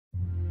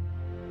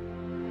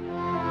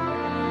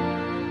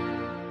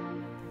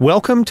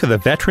Welcome to the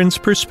Veterans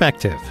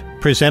Perspective,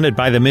 presented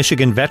by the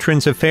Michigan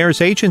Veterans Affairs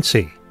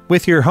Agency,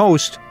 with your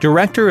host,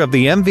 Director of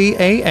the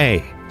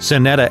MVAA,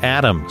 Zanetta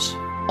Adams.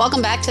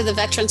 Welcome back to the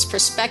Veterans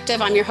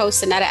Perspective. I'm your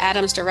host, Zanetta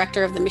Adams,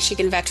 Director of the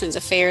Michigan Veterans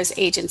Affairs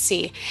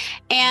Agency.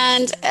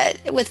 And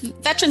with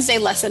Veterans Day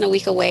less than a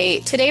week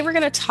away, today we're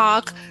going to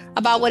talk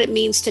about what it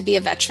means to be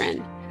a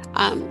veteran.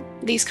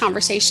 These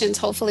conversations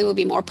hopefully will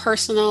be more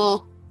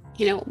personal,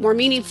 more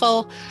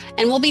meaningful,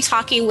 and we'll be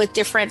talking with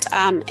different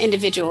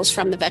individuals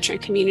from the veteran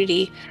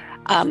community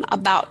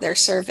about their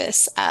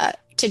service.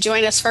 To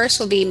join us first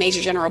will be Major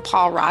General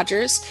Paul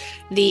Rogers,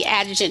 the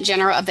Adjutant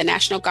General of the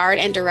National Guard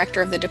and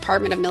Director of the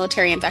Department of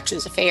Military and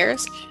Veterans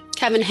Affairs,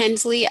 Kevin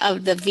Hensley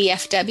of the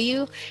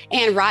VFW,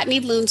 and Rodney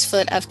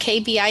Lunsfoot of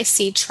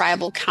KBIC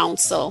Tribal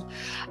Council.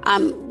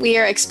 We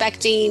are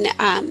expecting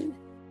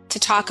to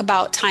talk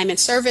about time in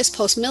service,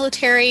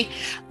 post-military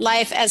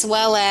life, as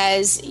well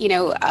as,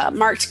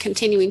 marked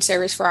continuing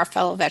service for our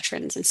fellow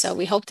veterans. And so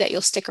we hope that you'll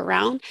stick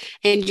around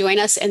and join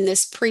us in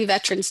this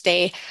pre-Veterans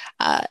Day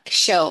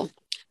show.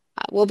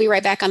 We'll be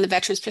right back on the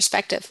Veterans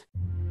Perspective.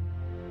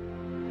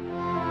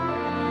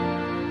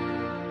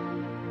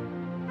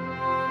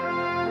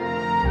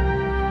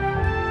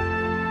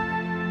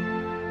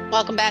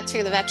 Welcome back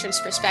to the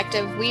Veterans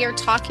Perspective. We are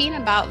talking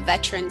about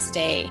Veterans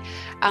Day.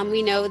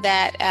 We know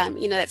that,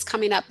 that's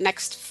coming up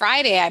next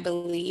Friday, I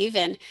believe,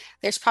 and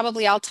there's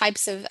probably all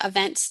types of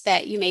events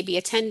that you may be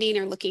attending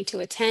or looking to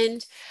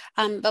attend.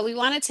 But we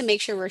wanted to make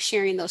sure we're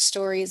sharing those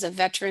stories of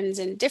veterans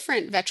and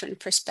different veteran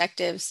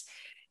perspectives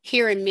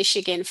here in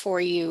Michigan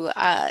for you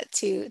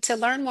to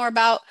learn more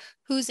about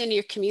who's in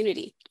your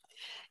community.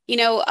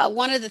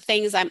 One of the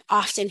things I'm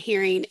often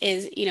hearing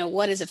is,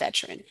 what is a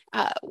veteran?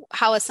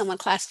 How is someone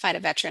classified a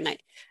veteran? I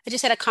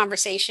just had a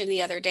conversation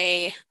the other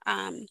day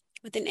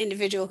with an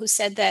individual who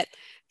said that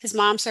his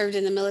mom served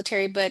in the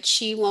military, but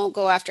she won't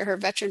go after her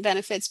veteran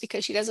benefits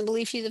because she doesn't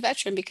believe she's a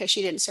veteran because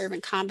she didn't serve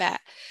in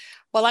combat.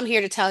 Well, I'm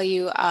here to tell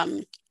you,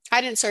 I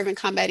didn't serve in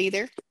combat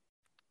either.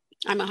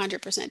 I'm a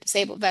 100%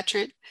 disabled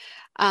veteran.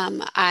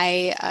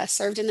 I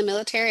served in the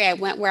military. I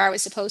went where I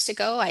was supposed to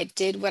go. I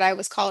did what I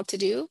was called to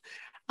do.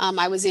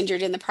 I was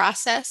injured in the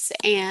process,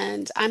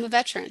 and I'm a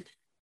veteran.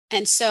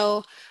 And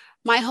so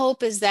my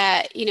hope is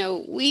that,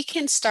 we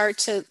can start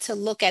to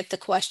look at the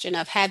question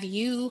of, have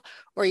you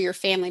or your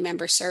family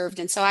member served?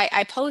 And so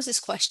I pose this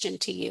question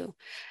to you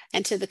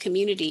and to the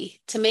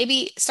community to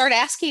maybe start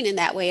asking in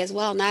that way as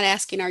well, not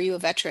asking, are you a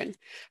veteran,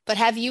 but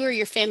have you or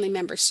your family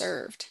member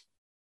served?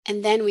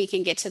 And then we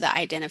can get to the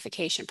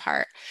identification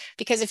part.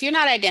 Because if you're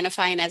not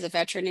identifying as a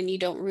veteran and you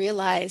don't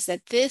realize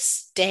that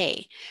this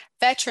day,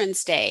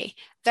 Veterans Day,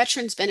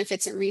 veterans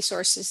benefits and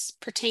resources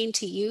pertain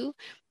to you,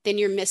 then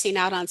you're missing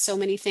out on so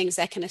many things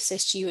that can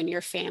assist you and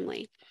your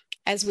family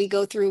as we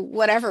go through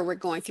whatever we're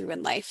going through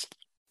in life.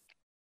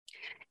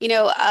 We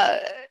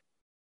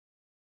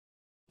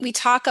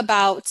talk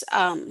about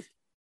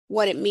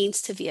what it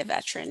means to be a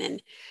veteran.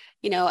 And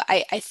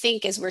I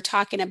think as we're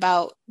talking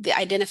about the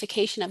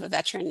identification of a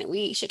veteran,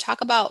 we should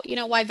talk about,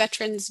 why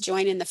veterans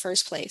join in the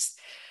first place.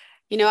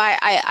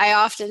 I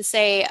often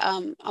say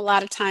a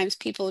lot of times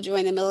people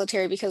join the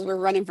military because we're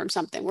running from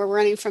something. We're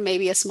running from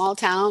maybe a small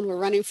town. We're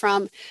running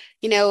from,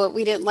 we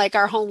didn't like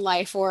our home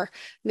life, or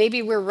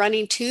maybe we're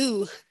running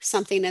to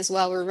something as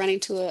well. We're running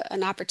to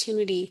an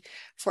opportunity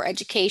for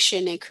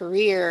education and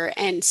career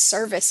and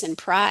service and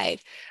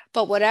pride.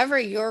 But whatever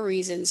your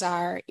reasons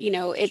are,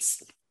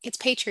 it's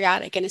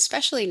patriotic. And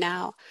especially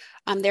now,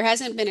 there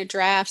hasn't been a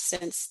draft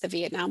since the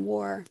Vietnam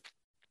War.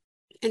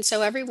 And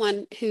so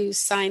everyone who's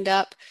signed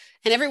up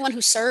and everyone who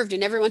served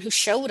and everyone who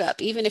showed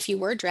up, even if you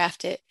were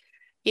drafted,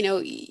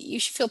 you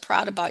should feel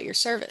proud about your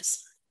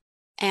service.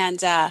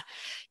 And, I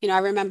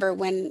remember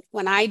when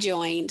I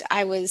joined,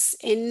 I was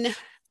in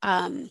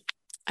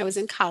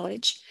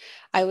college.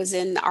 I was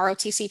in the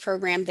ROTC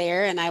program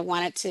there, and I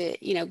wanted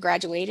to,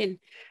 graduate and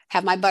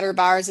have my butter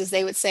bars, as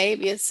they would say,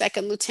 be a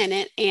second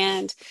lieutenant.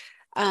 And,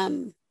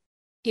 I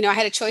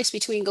had a choice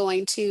between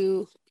going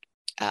to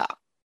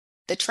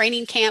the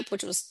training camp,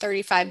 which was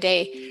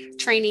 35-day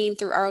training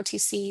through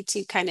ROTC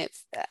to kind of,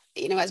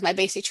 as my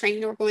basic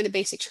training, or going to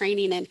basic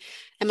training. And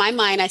in my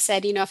mind, I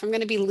said, if I'm going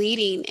to be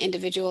leading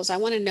individuals, I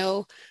want to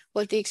know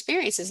what the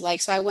experience is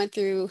like. So I went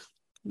through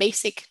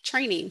basic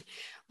training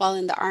while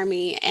in the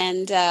Army,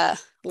 and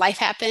life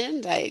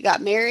happened. I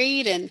got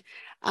married, and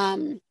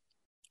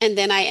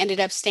then I ended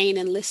up staying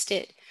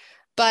enlisted.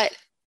 But,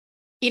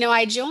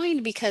 I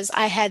joined because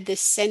I had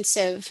this sense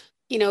of,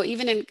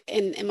 even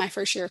in my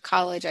first year of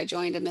college, I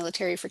joined a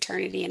military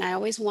fraternity, and I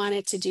always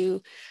wanted to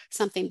do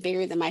something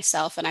bigger than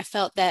myself. And I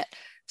felt that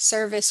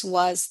service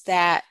was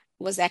that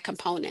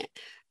component.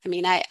 I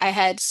mean, I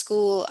had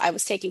school, I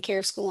was taking care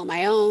of school on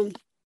my own.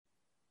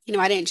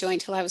 I didn't join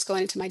until I was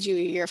going into my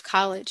junior year of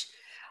college.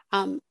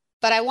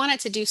 But I wanted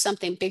to do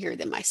something bigger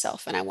than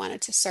myself, and I wanted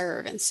to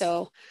serve. And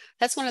so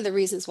that's one of the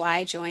reasons why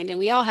I joined. And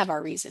we all have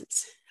our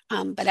reasons.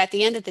 But at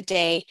the end of the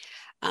day,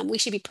 we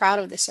should be proud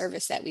of the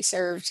service that we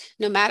served,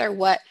 no matter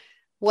what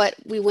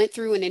we went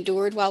through and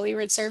endured while we were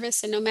in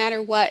service, and no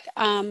matter what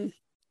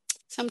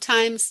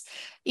Sometimes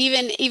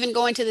even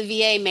going to the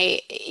VA may,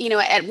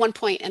 at one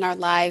point in our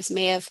lives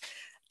may have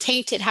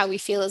tainted how we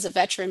feel as a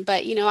veteran.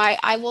 But,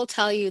 I will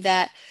tell you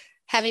that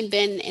having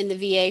been in the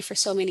VA for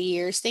so many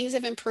years, things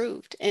have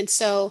improved. And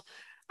so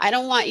I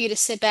don't want you to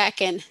sit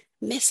back and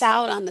miss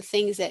out on the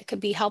things that could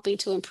be helping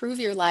to improve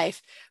your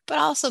life, but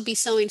also be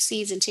sowing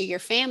seeds into your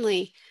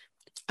family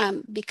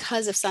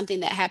because of something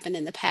that happened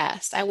in the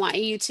past. I want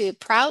you to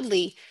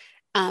proudly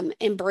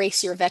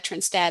embrace your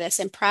veteran status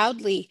and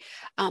proudly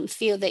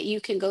feel that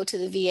you can go to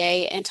the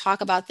VA and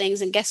talk about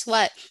things. And guess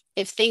what?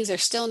 If things are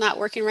still not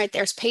working right,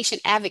 there's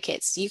patient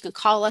advocates. You can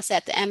call us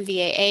at the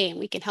MVAA and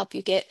we can help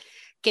you get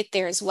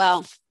there as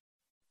well.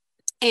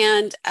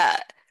 And,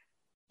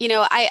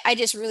 I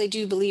just really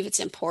do believe it's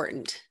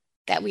important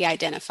that we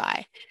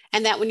identify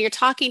and that when you're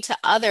talking to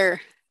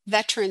other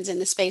veterans in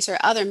the space or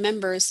other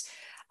members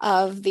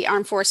of the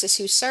armed forces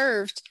who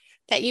served,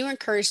 that you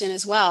encourage them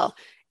as well.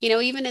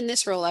 Even in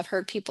this role, I've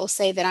heard people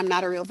say that I'm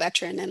not a real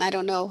veteran, and I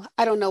don't know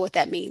what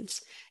that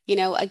means.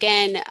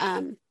 Again,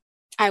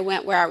 I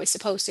went where I was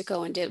supposed to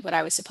go and did what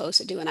I was supposed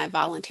to do, and I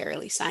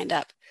voluntarily signed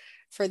up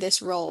for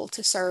this role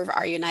to serve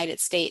our United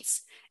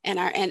States and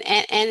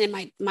in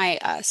my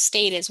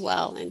state as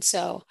well. And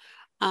so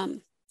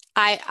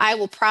I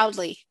will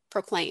proudly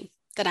proclaim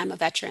that I'm a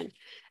veteran,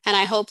 and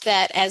I hope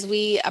that as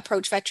we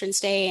approach Veterans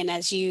Day and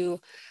as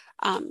you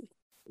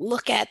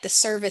look at the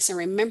service and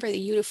remember the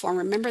uniform,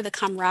 remember the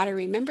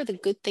camaraderie, remember the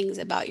good things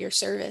about your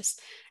service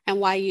and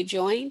why you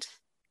joined,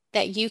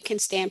 that you can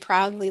stand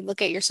proudly,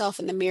 look at yourself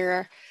in the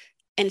mirror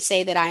and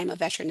say that I am a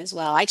veteran as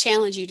well. I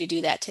challenge you to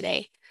do that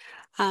today.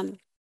 And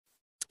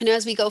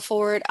as we go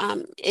forward,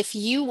 if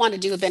you want to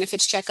do a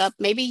benefits checkup,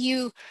 maybe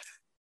you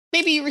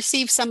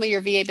received some of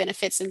your VA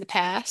benefits in the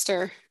past,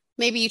 or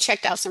maybe you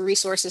checked out some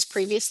resources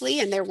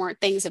previously and there weren't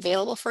things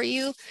available for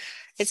you.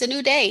 It's a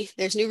new day.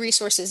 There's new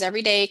resources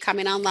every day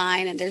coming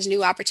online, and there's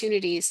new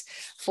opportunities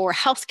for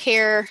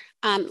healthcare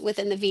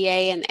within the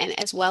VA and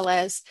as well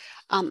as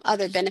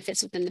other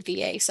benefits within the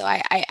VA. So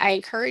I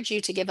encourage you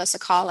to give us a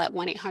call at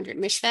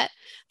 1-800-MISHVET.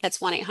 That's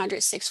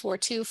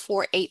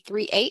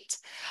 1-800-642-4838.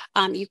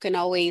 You can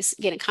always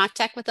get in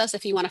contact with us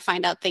if you want to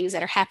find out things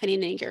that are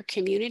happening in your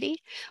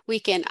community.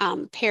 We can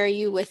pair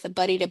you with a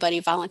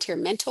buddy-to-buddy volunteer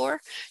mentor.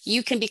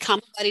 You can become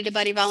a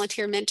buddy-to-buddy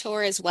volunteer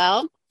mentor as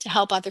well to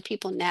help other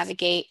people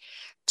navigate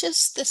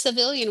just the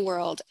civilian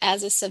world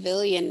as a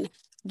civilian,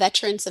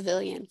 veteran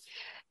civilian.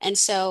 And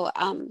so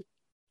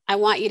I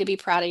want you to be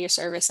proud of your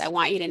service. I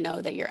want you to know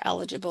that you're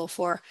eligible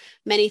for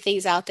many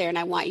things out there. And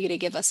I want you to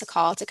give us a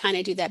call to kind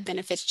of do that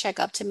benefits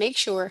checkup to make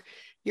sure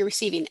you're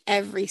receiving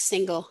every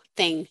single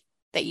thing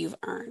that you've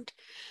earned.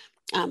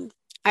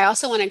 I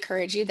also want to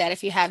encourage you that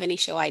if you have any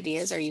show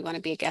ideas or you want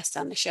to be a guest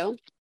on the show,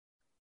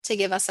 to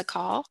give us a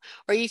call,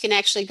 or you can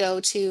actually go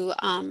to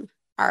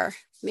our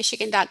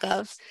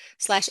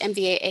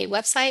michigan.gov/MVAA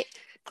website,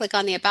 click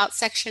on the About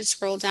section,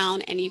 scroll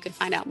down, and you can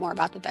find out more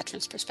about the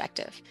Veterans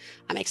Perspective.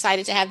 I'm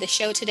excited to have this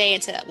show today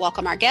and to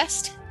welcome our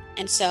guest.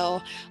 And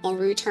so when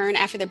we return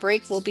after the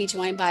break, we'll be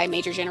joined by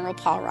Major General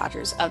Paul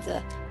Rogers of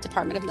the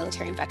Department of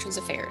Military and Veterans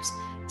Affairs.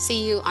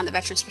 See you on the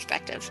Veterans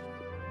Perspective.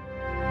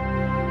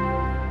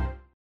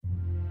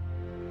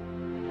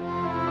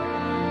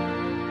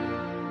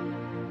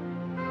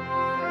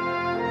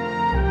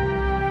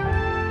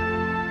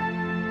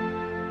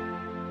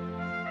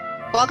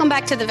 Welcome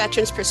back to the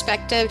Veterans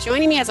Perspective.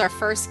 Joining me as our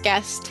first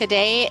guest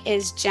today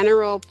is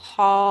General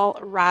Paul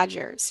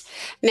Rogers.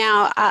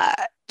 Now,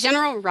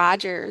 General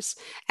Rogers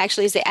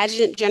actually is the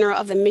Adjutant General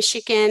of the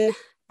Michigan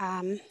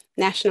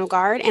National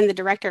Guard and the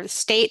Director of the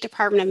State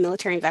Department of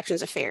Military and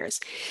Veterans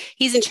Affairs.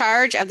 He's in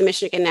charge of the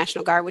Michigan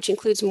National Guard, which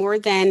includes more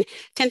than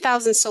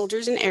 10,000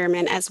 soldiers and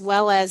airmen, as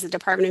well as the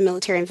Department of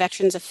Military and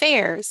Veterans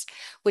Affairs,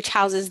 which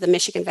houses the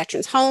Michigan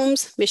Veterans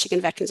Homes,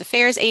 Michigan Veterans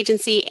Affairs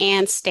Agency,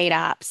 and State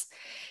Ops.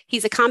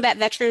 He's a combat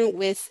veteran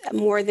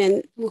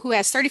who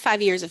has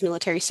 35 years of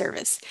military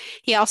service.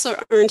 He also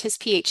earned his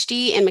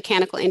PhD in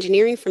mechanical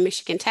engineering from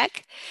Michigan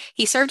Tech.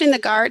 He served in the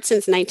Guard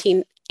since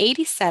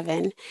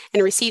 1987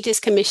 and received his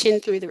commission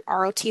through the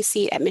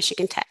ROTC at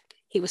Michigan Tech.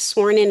 He was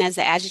sworn in as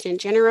the Adjutant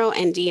General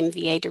and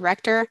DMVA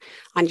Director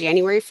on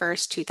January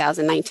 1st,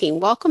 2019.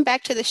 Welcome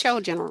back to the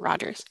show, General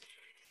Rogers.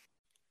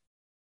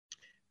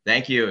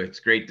 Thank you. It's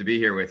great to be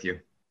here with you.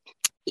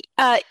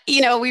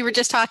 We were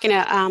just talking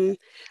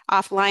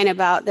offline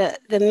about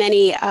the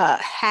many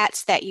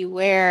hats that you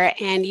wear,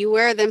 and you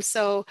wear them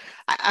so.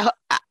 I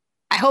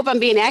hope I'm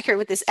being accurate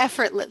with this.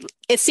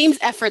 It seems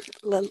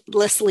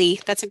effortlessly.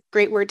 That's a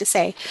great word to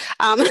say.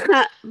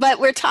 But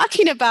we're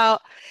talking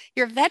about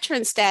your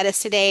veteran status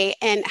today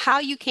and how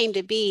you came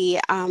to be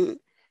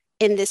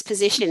in this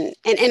position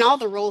and all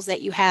the roles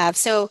that you have.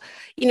 So,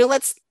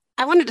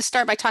 I wanted to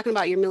start by talking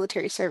about your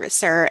military service,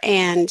 sir,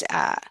 and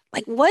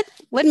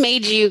what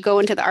made you go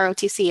into the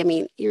ROTC? I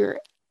mean, you're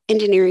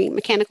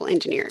mechanical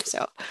engineer,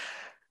 so.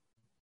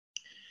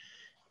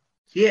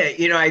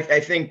 Yeah, I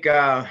think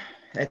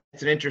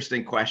that's an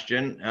interesting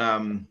question.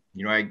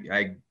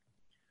 I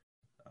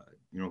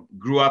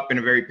grew up in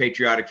a very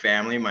patriotic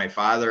family. My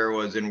father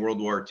was in World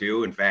War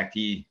II. In fact,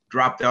 he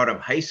dropped out of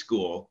high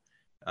school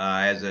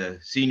as a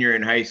senior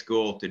in high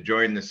school to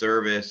join the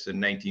service in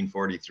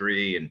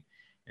 1943.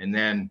 And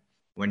then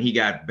when he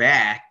got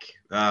back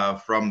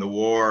from the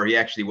war, he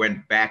actually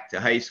went back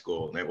to high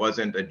school. And it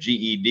wasn't a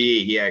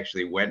GED. He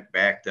actually went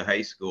back to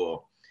high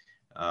school.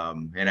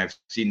 And I've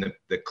seen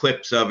the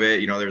clips of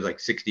it. There's like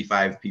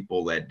 65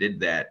 people that did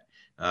that.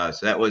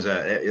 So it was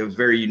a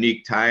very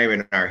unique time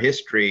in our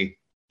history.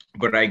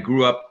 But I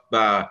grew up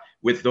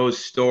with those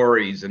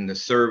stories and the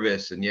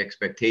service and the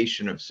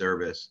expectation of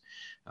service.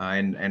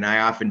 And I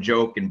often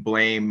joke and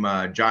blame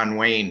John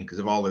Wayne because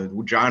of all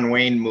the John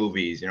Wayne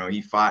movies.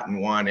 He fought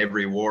and won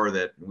every war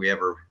that we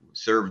ever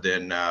served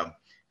in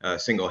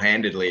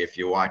single-handedly if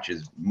you watch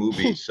his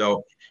movies.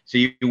 So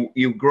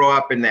you grow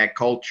up in that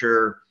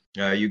culture,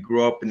 you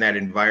grow up in that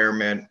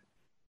environment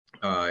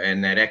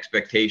and that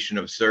expectation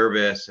of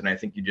service. And I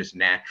think you just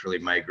naturally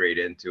migrate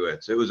into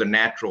it. So it was a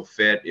natural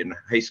fit. In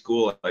high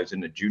school, I was in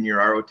the junior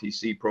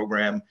ROTC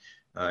program.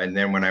 And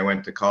then when I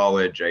went to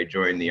college, I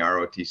joined the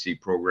ROTC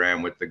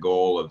program with the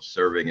goal of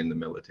serving in the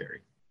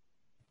military.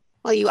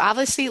 Well, you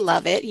obviously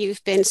love it.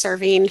 You've been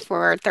serving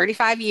for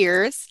 35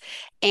 years,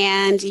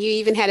 and you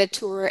even had a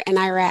tour in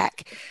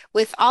Iraq.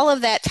 With all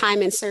of that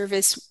time in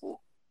service,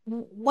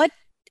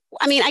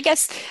 I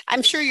guess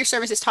I'm sure your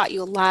service has taught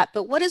you a lot,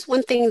 but what is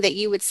one thing that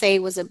you would say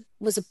was a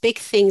big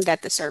thing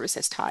that the service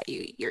has taught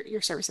you,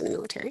 your service in the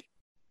military?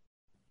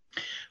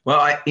 Well,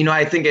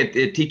 I think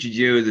it teaches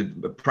you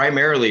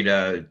primarily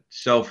to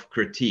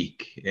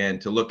self-critique and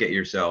to look at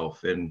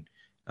yourself. And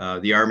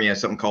the Army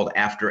has something called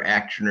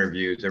after-action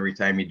reviews. Every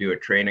time you do a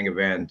training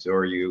event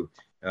or you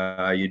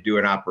do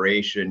an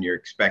operation, you're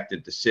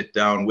expected to sit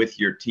down with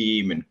your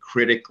team and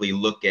critically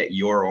look at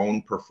your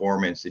own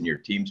performance and your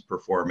team's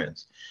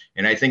performance.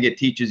 And I think it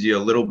teaches you a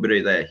little bit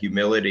of that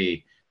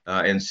humility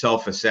and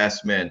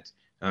self-assessment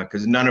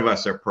because none of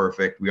us are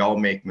perfect. We all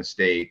make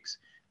mistakes.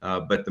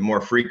 But the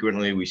more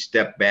frequently we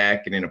step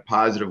back and in a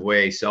positive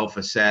way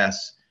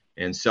self-assess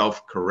and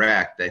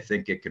self-correct, I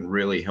think it can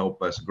really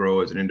help us grow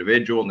as an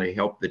individual, and they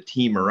help the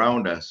team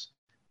around us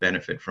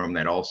benefit from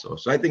that also.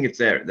 So I think it's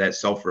that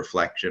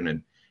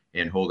self-reflection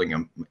and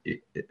holding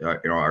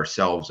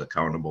ourselves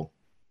accountable.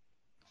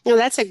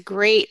 That's a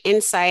great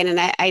insight. And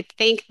I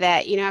think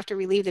that, after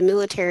we leave the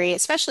military,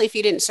 especially if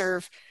you didn't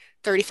serve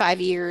 35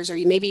 years or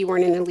maybe you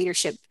weren't in a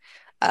leadership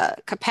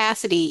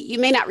capacity, you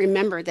may not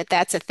remember that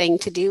that's a thing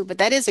to do, but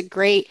that is a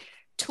great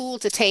tool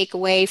to take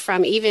away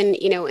from even,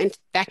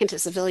 back into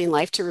civilian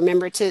life, to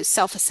remember to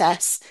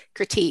self-assess,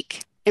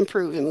 critique,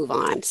 improve, and move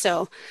on.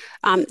 So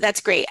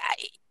that's great.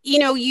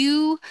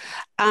 We're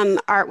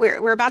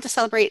about to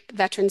celebrate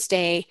Veterans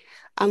Day.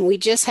 We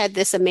just had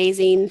this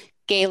amazing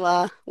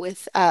gala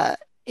with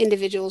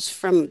individuals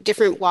from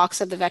different walks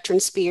of the veteran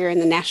sphere in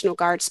the National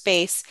Guard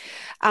space.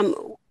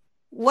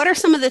 What are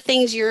some of the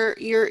things you're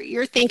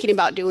thinking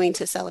about doing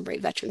to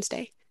celebrate Veterans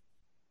Day?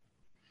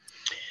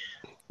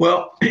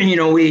 Well,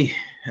 we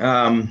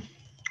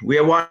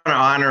want to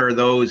honor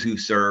those who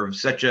serve.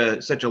 Such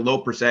a low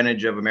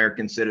percentage of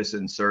American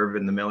citizens serve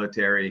in the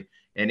military,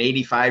 and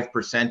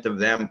 85% of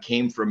them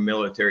came from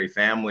military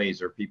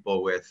families or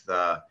people with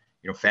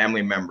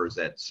family members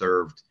that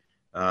served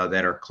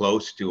that are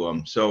close to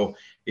them. So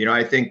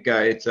I think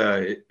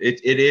it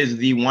is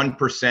the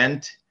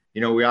 1%.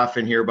 We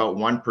often hear about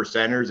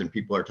 1%ers and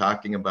people are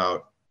talking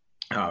about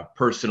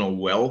personal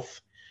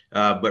wealth,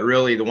 but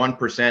really the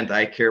 1%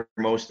 I care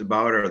most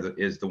about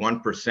is the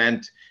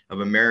 1% of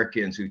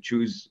Americans who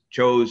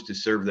chose to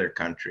serve their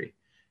country,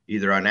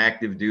 either on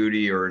active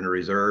duty or in the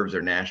reserves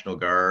or National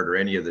Guard or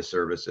any of the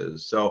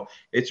services. So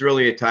it's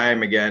really a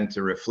time again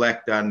to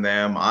reflect on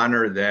them,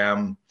 honor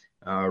them,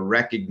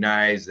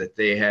 recognize that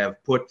they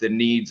have put the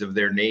needs of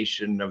their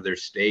nation, of their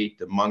state,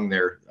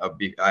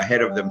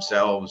 ahead of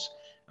themselves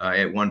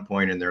at one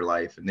point in their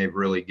life, and they've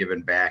really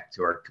given back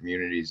to our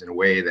communities in a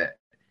way that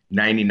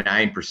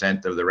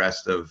 99% of the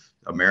rest of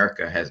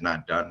America has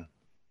not done.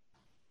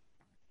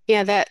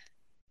 Yeah,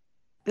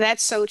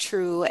 that's so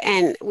true.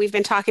 And we've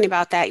been talking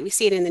about that. We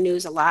see it in the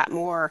news a lot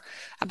more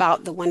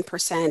about the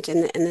 1%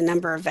 and the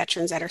number of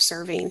veterans that are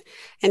serving.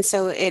 And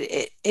so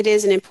it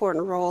is an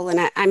important role.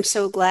 And I'm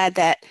so glad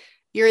that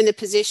you're in the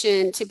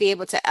position to be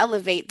able to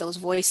elevate those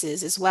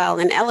voices as well,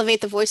 and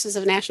elevate the voices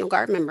of National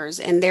Guard members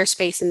and their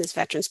space in this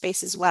veteran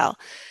space as well.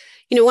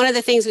 One of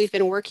the things we've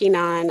been working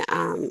on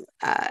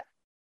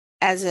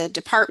as a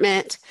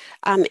department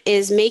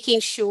is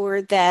making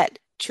sure that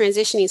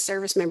transitioning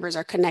service members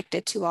are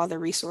connected to all the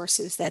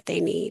resources that they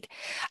need.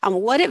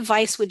 What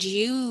advice would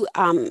you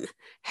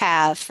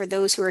have for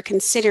those who are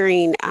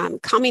considering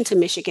coming to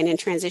Michigan and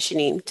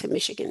transitioning to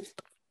Michigan?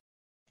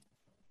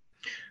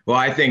 Well,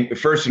 I think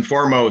first and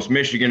foremost,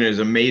 Michigan is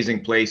an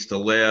amazing place to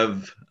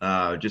live,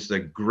 just a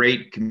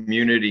great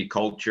community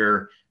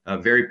culture,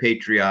 very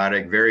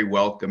patriotic, very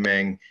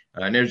welcoming.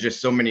 And there's just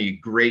so many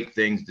great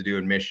things to do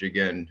in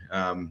Michigan.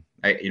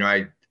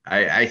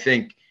 I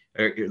think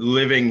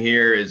living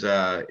here is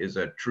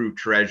a true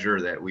treasure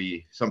that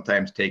we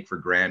sometimes take for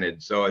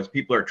granted. So as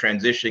people are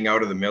transitioning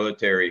out of the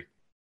military,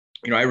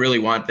 I really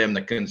want them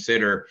to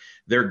consider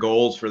their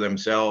goals for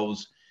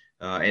themselves,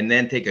 and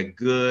then take a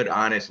good,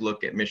 honest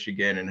look at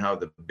Michigan and how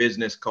the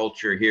business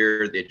culture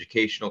here, the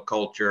educational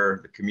culture,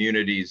 the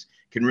communities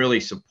can really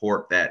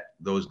support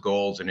those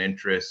goals and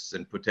interests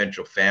and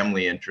potential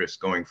family interests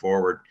going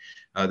forward.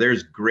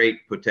 There's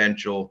great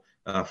potential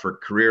for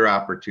career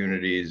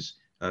opportunities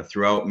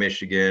throughout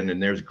Michigan,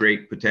 and there's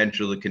great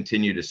potential to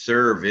continue to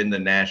serve in the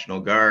National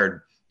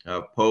Guard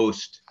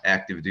post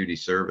active duty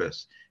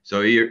service.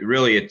 So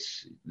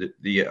it's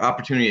the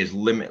opportunity is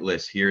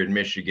limitless here in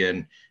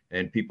Michigan,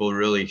 and people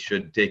really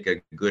should take a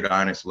good,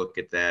 honest look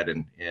at that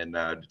and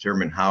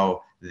determine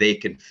how they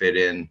can fit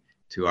in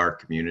to our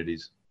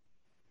communities.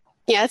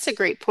 Yeah, that's a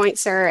great point,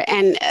 sir.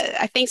 And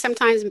I think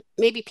sometimes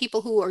maybe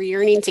people who are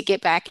yearning to get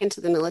back into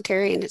the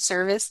military and to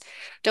service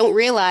don't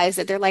realize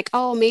that they're like,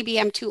 oh, maybe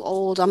I'm too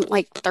old. I'm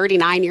like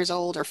 39 years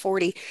old or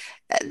 40.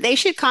 They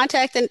should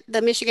contact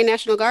the Michigan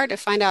National Guard to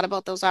find out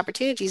about those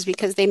opportunities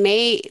because that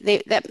may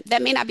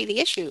not be the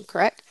issue,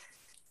 correct?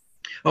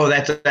 Oh,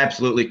 that's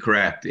absolutely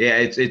correct. Yeah,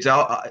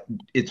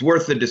 it's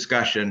worth the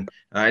discussion,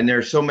 and there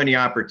are so many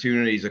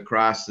opportunities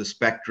across the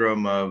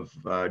spectrum of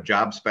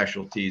job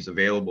specialties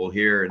available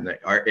here in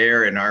our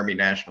Air and Army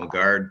National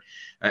Guard.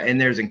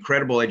 And there's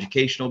incredible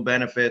educational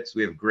benefits.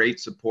 We have great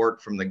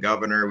support from the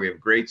governor. We have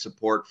great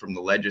support from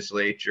the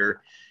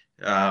legislature.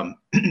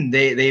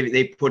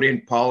 They put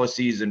in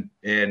policies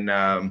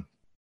and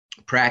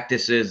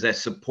practices that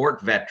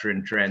support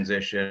veteran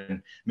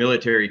transition,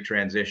 military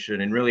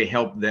transition, and really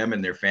help them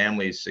and their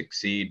families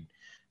succeed.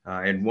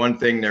 And one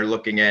thing they're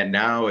looking at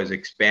now is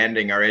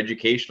expanding our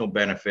educational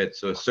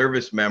benefits. So a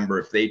service member,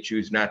 if they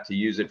choose not to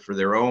use it for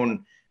their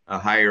own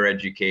higher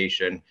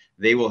education,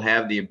 they will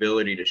have the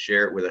ability to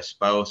share it with a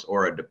spouse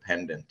or a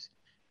dependent.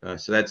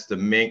 So that's the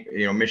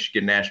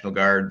Michigan National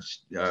Guard's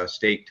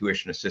state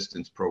tuition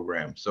assistance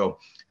program. So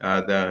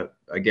the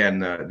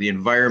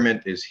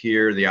environment is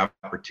here, the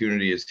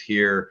opportunity is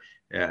here,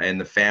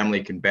 and the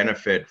family can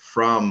benefit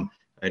from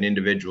an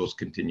individual's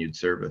continued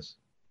service.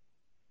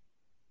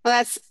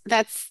 Well,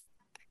 that's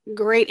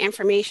great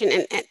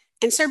information.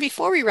 And sir,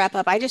 before we wrap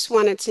up, I just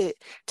wanted to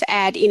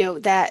add,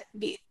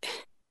 we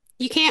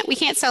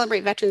can't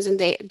celebrate Veterans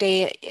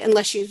Day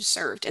unless you've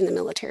served in the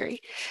military.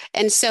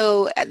 And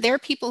so there are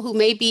people who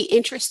may be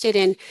interested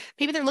in,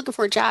 maybe they're looking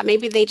for a job,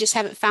 maybe they just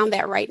haven't found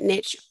that right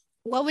niche.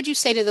 What would you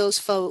say to those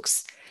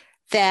folks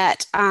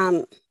that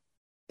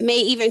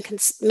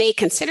may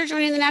consider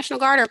joining the National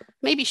Guard or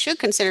maybe should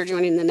consider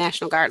joining the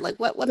National Guard? Like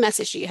what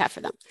message do you have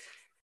for them?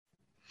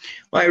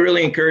 Well, I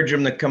really encourage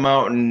them to come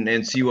out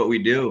and see what we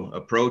do.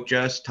 Approach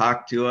us,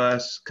 talk to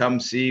us, come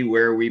see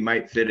where we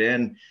might fit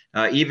in.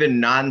 Even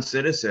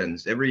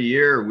non-citizens, every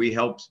year we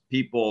help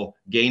people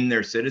gain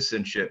their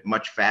citizenship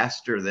much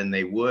faster than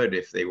they would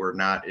if they were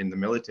not in the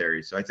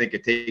military. So I think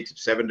it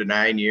takes 7 to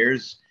 9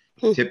 years.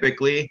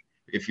 Typically,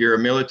 if you're a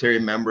military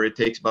member, it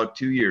takes about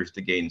 2 years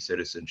to gain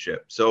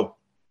citizenship. So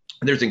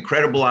there's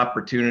incredible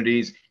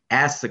opportunities.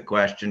 Ask the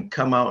question,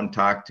 come out and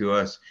talk to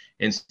us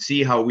and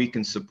see how we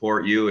can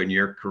support you in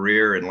your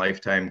career and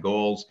lifetime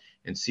goals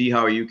and see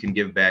how you can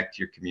give back to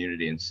your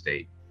community and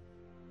state.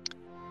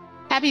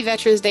 Happy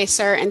Veterans Day,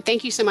 sir. And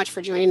thank you so much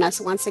for joining us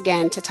once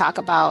again to talk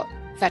about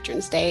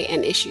Veterans Day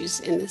and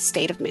issues in the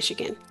state of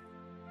Michigan.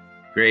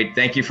 Great.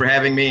 Thank you for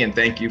having me, and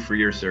thank you for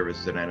your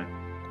service, Zanetta.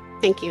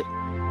 Thank you.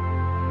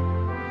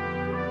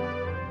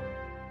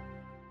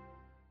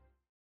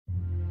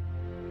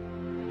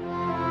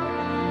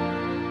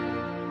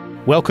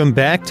 Welcome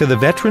back to the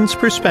Veterans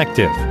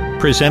Perspective,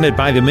 presented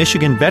by the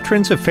Michigan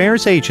Veterans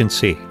Affairs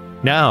Agency.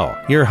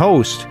 Now, your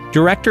host,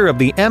 Director of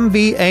the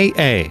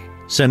MVAA,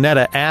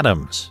 Zanetta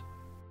Adams.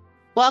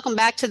 Welcome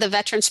back to the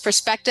Veterans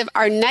Perspective.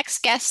 Our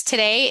next guest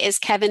today is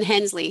Kevin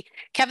Hensley.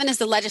 Kevin is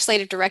the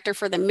Legislative Director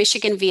for the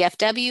Michigan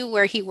VFW,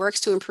 where he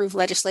works to improve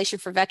legislation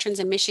for veterans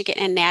in Michigan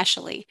and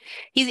nationally.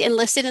 He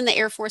enlisted in the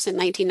Air Force in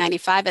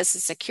 1995 as a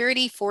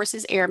Security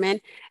Forces Airman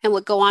and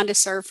would go on to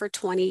serve for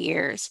 20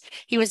 years.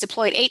 He was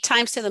deployed 8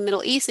 times to the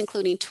Middle East,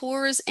 including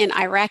tours in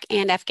Iraq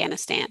and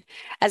Afghanistan.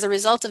 As a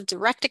result of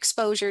direct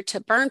exposure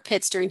to burn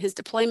pits during his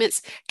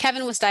deployments,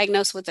 Kevin was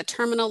diagnosed with a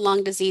terminal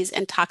lung disease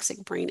and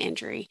toxic brain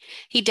injury.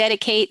 He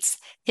dedicates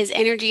his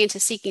energy into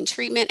seeking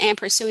treatment and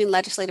pursuing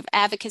legislative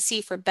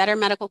advocacy for better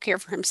medical care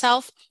for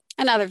himself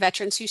and other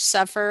veterans who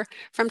suffer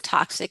from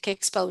toxic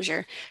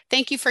exposure.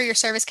 Thank you for your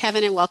service,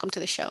 Kevin, and welcome to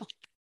the show.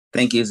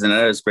 Thank you,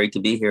 Zanetta. It's great to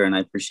be here, and I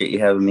appreciate you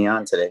having me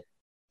on today.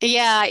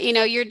 Yeah,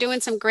 you're doing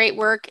some great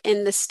work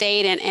in the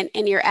state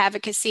and your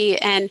advocacy,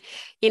 and,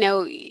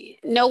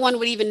 no one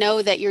would even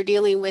know that you're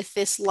dealing with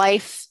this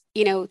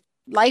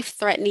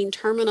life-threatening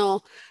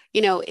terminal,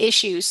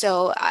 issue.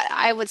 So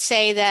I would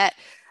say that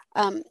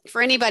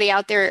for anybody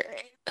out there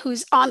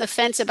who's on the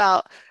fence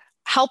about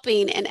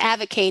helping and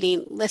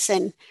advocating,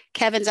 listen,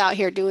 Kevin's out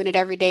here doing it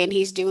every day, and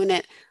he's doing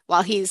it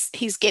while he's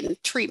getting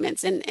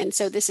treatments. And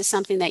so this is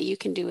something that you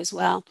can do as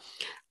well.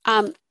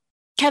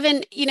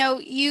 Kevin,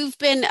 you've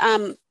been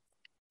an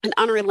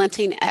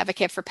unrelenting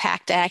advocate for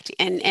PACT Act,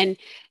 and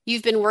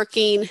you've been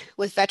working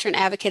with veteran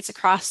advocates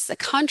across the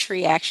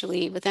country,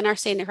 actually, within our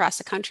state and across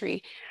the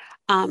country.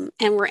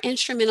 and were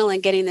instrumental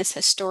in getting this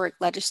historic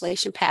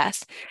legislation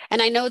passed.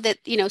 And I know that,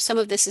 some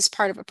of this is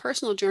part of a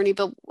personal journey,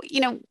 but,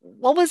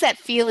 what was that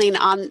feeling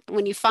on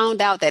when you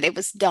found out that it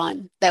was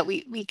done, that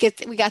we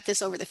got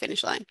this over the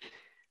finish line?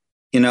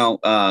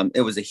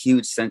 It was a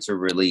huge sense of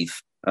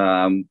relief.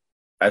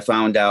 I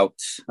found out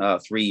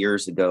 3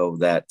 years ago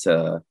that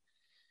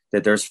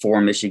there's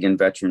 4 Michigan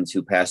veterans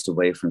who passed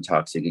away from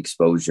toxic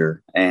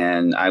exposure,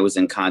 and I was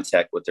in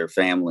contact with their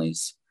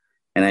families.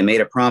 And I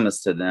made a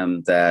promise to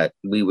them that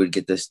we would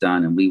get this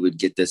done and we would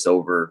get this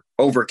over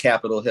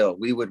Capitol Hill.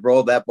 We would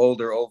roll that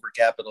boulder over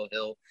Capitol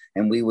Hill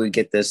and we would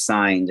get this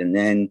signed. And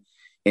then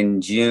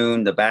in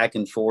June, the back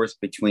and forth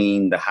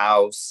between the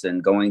House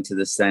and going to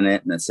the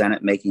Senate and the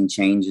Senate making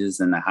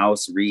changes and the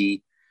House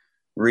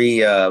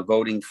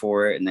voting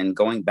for it and then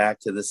going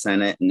back to the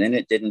Senate, and then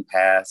it didn't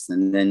pass.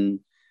 And then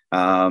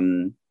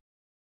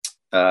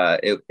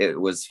it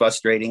was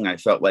frustrating. I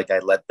felt like I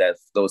let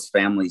those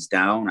families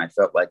down. I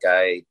felt like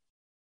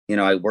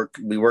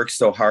we worked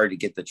so hard to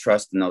get the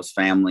trust in those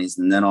families.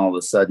 And then all of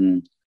a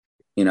sudden,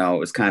 it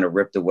was kind of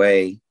ripped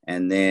away.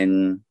 And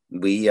then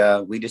we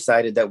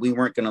decided that we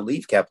weren't going to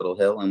leave Capitol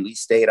Hill, and we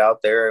stayed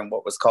out there in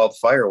what was called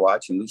Fire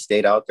Watch. And we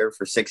stayed out there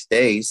for 6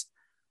 days.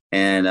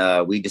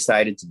 And we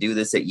decided to do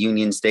this at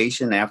Union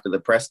Station after the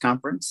press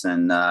conference.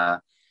 And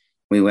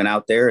we went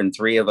out there and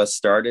 3 of us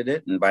started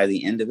it. And by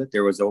the end of it,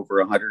 there was over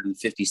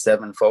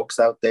 157 folks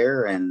out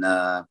there. And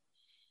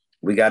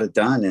we got it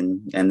done.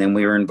 And then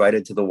we were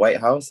invited to the White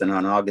House. And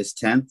on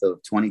August 10th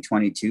of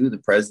 2022, the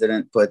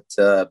president put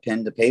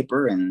pen to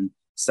paper and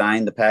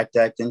signed the PACT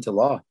Act into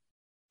law.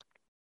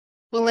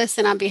 Well,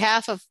 listen, on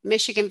behalf of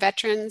Michigan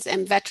veterans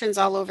and veterans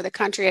all over the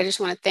country, I just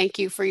want to thank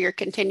you for your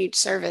continued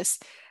service.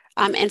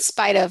 In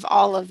spite of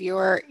all of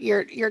your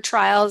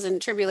trials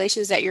and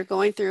tribulations that you're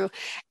going through.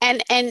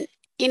 And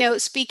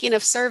speaking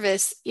of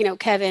service,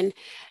 Kevin,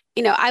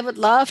 I would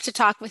love to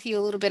talk with you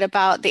a little bit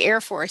about the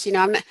Air Force.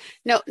 I'm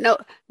not,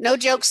 no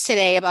jokes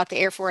today about the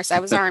Air Force. I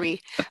was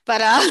Army,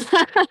 but I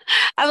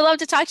would love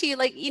to talk to you.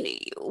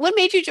 What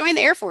made you join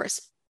the Air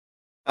Force?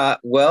 I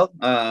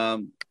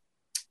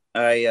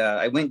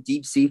went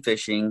deep sea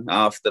fishing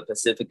off the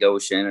Pacific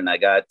Ocean, and I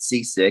got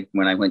seasick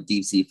when I went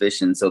deep sea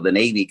fishing. So the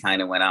Navy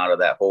kind of went out of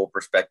that whole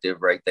perspective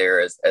right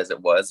there as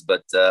it was.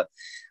 But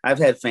I've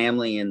had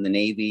family in the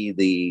Navy,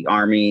 the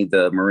Army,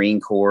 the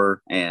Marine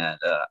Corps, and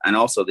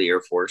also the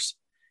Air Force.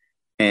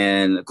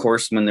 And of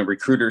course, when the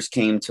recruiters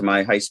came to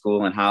my high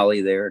school in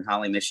Holly,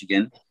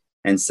 Michigan,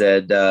 and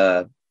said,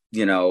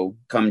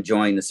 come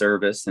join the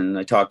service. And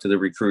I talked to the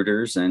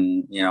recruiters,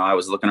 and, I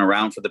was looking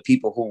around for the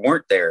people who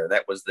weren't there.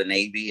 That was the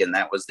Navy and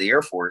that was the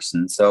Air Force.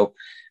 And so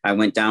I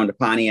went down to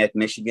Pontiac,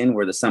 Michigan,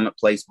 where the Summit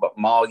Place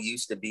Mall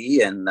used to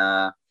be, and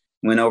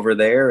went over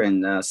there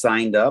and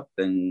signed up,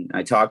 and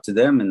I talked to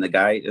them, and the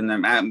guy and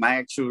my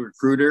actual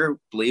recruiter,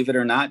 believe it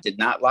or not, did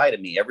not lie to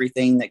me.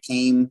 Everything that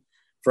came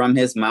from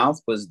his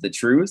mouth was the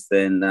truth.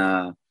 And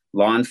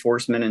law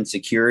enforcement and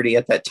security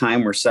at that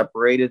time were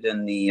separated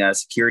in the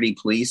security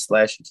police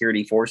 /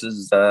 security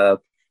forces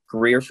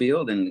career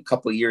field. And a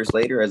couple of years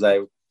later, as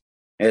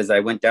I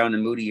went down to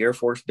Moody Air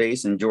Force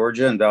Base in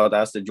Georgia, and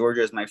Valdosta,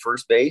 Georgia as my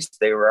first base,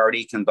 they were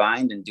already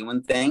combined and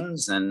doing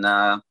things. And,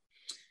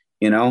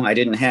 I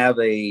didn't have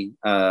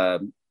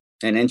an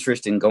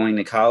interest in going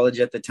to college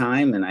at the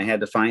time, and I had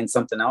to find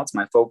something else.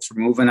 My folks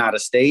were moving out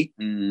of state.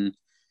 And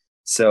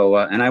so,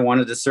 and I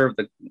wanted to serve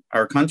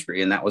our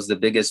country, and that was the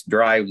biggest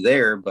drive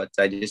there, but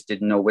I just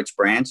didn't know which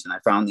branch. And I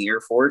found the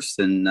Air Force,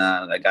 and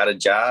I got a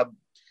job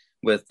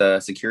with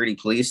security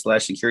police /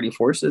 security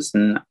forces,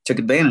 and took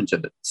advantage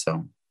of it.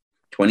 So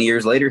 20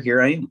 years later,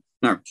 here I am.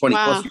 No, 20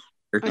 wow. plus.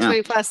 Years.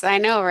 20 plus, I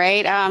know,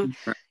 right?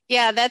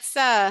 Yeah, that's,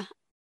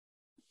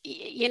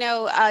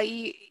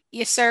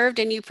 you served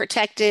and you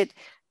protected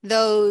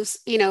those,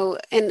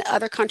 in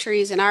other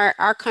countries and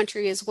our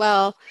country as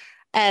well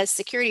as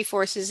security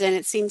forces. And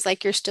it seems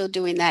like you're still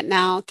doing that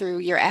now through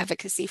your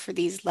advocacy for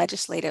these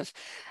legislative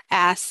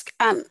asks.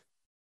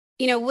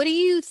 What do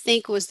you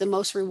think was the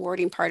most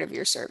rewarding part of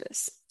your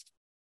service?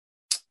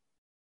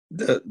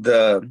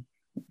 The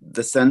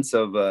sense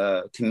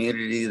of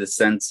community, the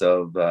sense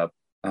of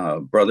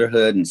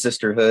brotherhood and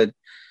sisterhood,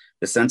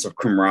 the sense of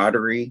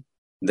camaraderie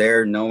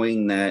there,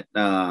 knowing that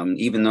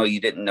even though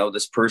you didn't know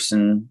this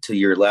person to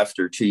your left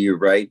or to your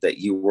right, that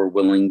you were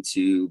willing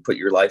to put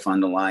your life on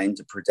the line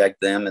to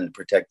protect them and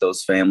protect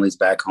those families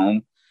back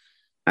home.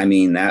 I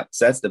mean,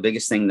 that's the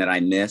biggest thing that I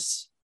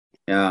miss.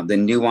 The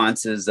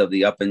nuances of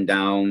the up and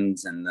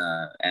downs and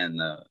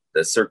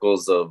the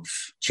circles of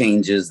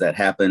changes that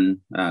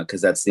happen,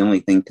 because that's the only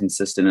thing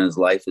consistent in his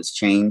life is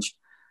change.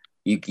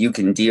 You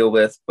can deal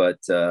with, but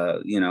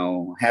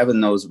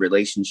having those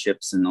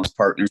relationships and those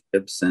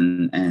partnerships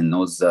and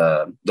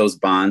those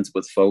bonds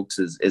with folks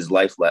is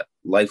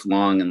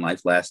lifelong and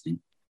life lasting.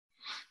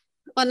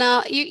 Well,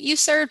 now you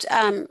served,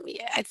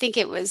 I think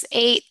it was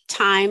 8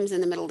 times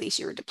in the Middle East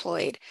you were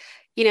deployed.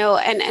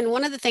 And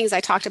one of the things I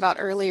talked about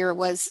earlier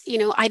was,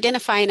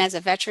 identifying as a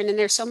veteran. And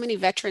there's so many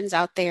veterans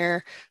out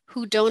there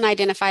who don't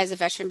identify as a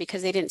veteran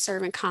because they didn't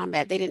serve in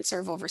combat. They didn't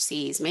serve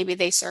overseas. Maybe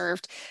they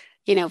served,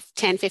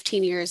 10,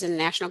 15 years in the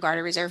National Guard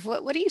and Reserve.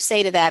 What do you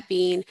say to that,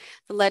 being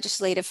the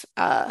legislative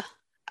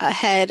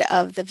head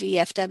of the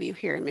VFW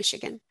here in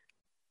Michigan?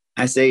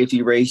 I say if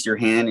you raised your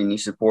hand and you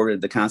supported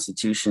the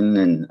Constitution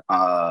and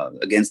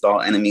against all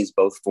enemies,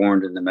 both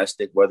foreign and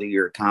domestic, whether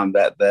you're a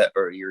combat vet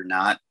or you're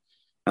not,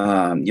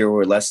 you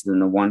were less than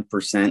the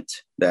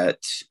 1% that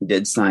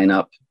did sign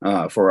up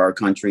for our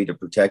country to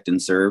protect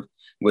and serve,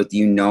 with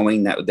you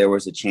knowing that there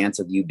was a chance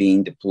of you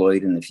being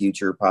deployed in the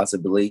future,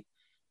 possibly.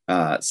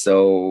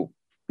 So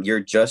you're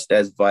just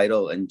as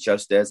vital and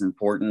just as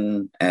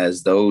important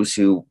as those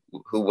who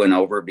went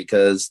over,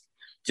 because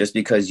just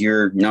because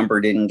your number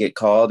didn't get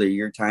called or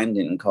your time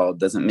didn't call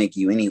doesn't make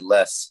you any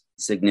less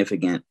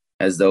significant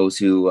as those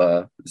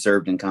who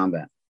served in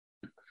combat.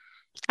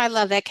 I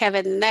love that,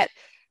 Kevin. That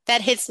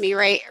hits me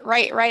right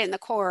in the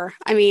core.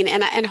 I mean,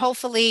 and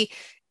hopefully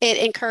it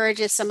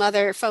encourages some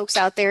other folks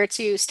out there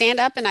to stand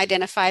up and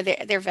identify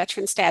their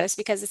veteran status,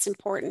 because it's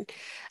important.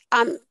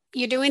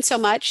 You're doing so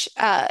much.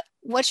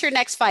 What's your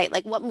next fight?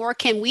 Like, what more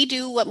can we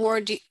do? What more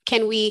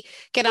can we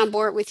get on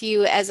board with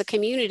you as a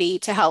community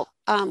to help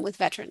with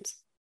veterans?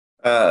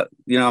 Our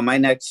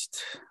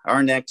next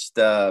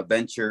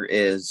venture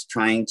is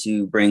trying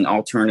to bring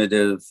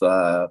alternative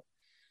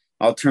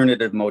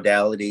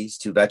modalities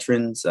to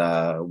veterans.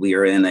 We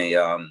are in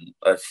a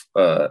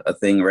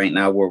thing right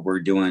now where we're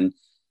doing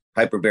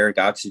hyperbaric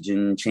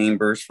oxygen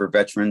chambers for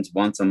veterans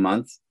once a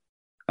month.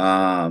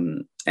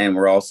 And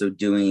we're also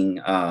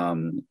doing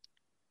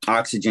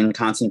oxygen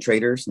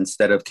concentrators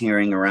instead of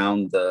carrying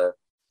around the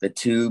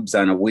tubes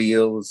on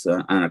wheels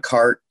on a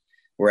cart.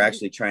 We're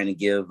actually trying to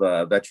give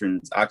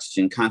veterans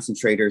oxygen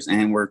concentrators,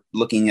 and we're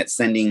looking at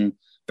sending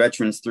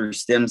veterans through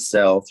stem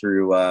cell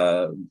through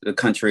the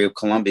country of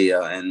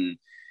Colombia, and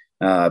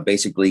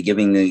basically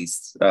giving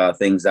these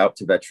things out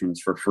to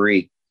veterans for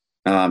free,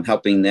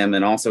 helping them,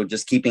 and also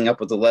just keeping up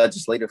with the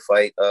legislative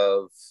fight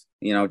of,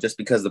 just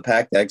because the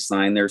PACT Act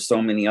signed, there's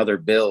so many other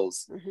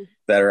bills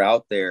that are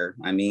out there.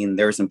 I mean,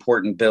 there's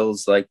important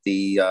bills like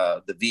the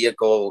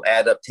vehicle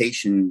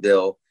adaptation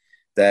bill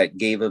that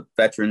gave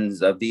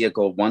veterans a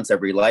vehicle once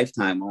every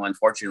lifetime. Well,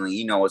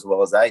 unfortunately, as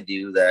well as I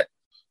do that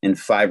in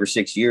 5 or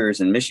 6 years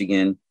in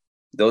Michigan,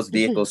 those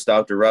vehicles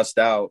start to rust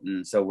out.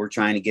 And so we're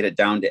trying to get it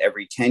down to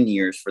every 10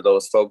 years for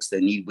those folks that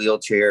need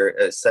wheelchair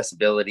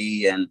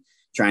accessibility, and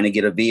trying to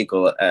get a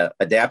vehicle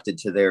adapted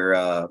to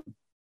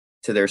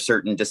their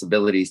certain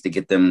disabilities to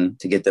get them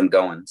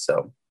going.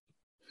 So.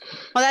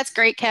 Well, that's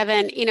great,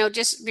 Kevin.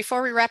 Just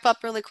before we wrap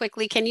up really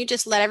quickly, can you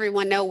just let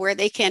everyone know where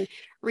they can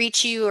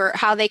reach you, or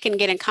how they can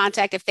get in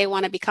contact if they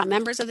want to become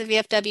members of the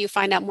VFW,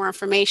 find out more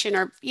information,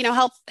 or,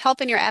 help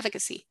in your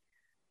advocacy?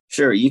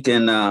 Sure. You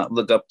can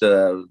look up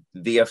the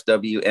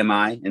VFW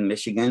MI in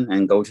Michigan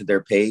and go to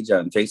their page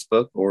on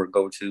Facebook, or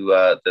go to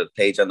the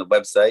page on the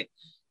website,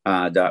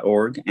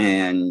 .org,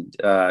 and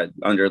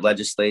under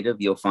legislative,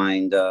 you'll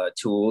find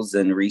tools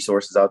and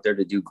resources out there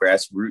to do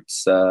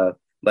grassroots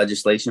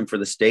legislation for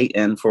the state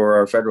and for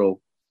our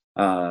federal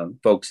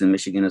folks in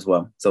Michigan as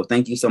well. So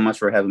thank you so much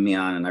for having me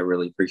on, and I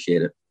really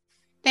appreciate it.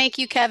 Thank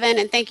you, Kevin,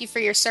 and thank you for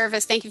your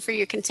service. Thank you for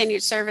your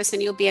continued service,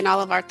 and you'll be in all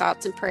of our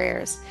thoughts and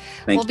prayers.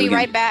 We'll be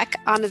right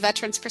back on the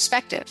Veterans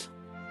Perspective.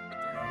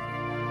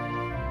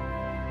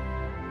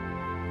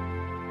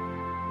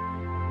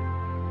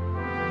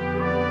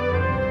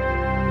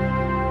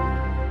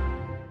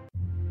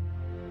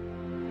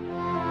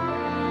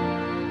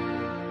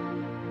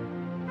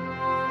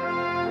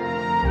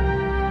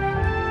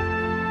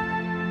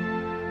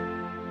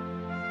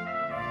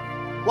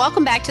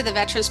 Welcome back to the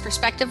Veterans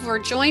Perspective. We're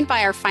joined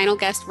by our final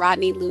guest,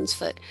 Rodney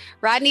Lunsford.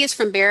 Rodney is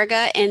from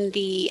Baraga in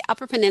the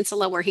Upper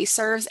Peninsula, where he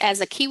serves as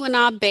a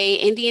Keweenaw Bay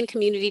Indian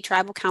Community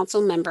Tribal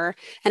Council member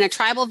and a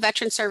Tribal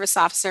Veteran Service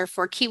Officer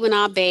for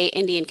Keweenaw Bay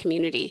Indian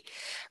Community.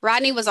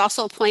 Rodney was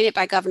also appointed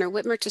by Governor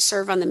Whitmer to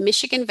serve on the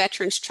Michigan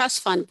Veterans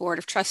Trust Fund Board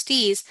of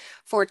Trustees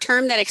for a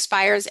term that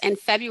expires in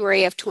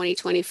February of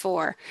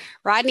 2024.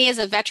 Rodney is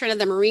a veteran of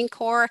the Marine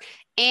Corps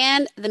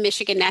and the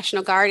Michigan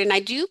National Guard. And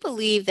I do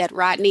believe that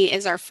Rodney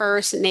is our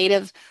first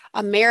Native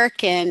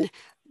American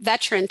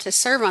veteran to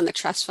serve on the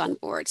Trust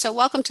Fund Board. So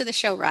welcome to the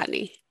show,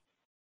 Rodney.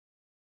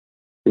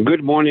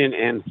 Good morning,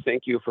 and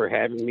thank you for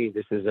having me.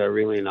 This is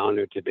really an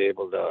honor to be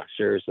able to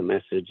share some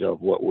message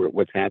of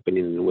what's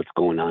happening and what's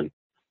going on.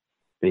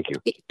 Thank you.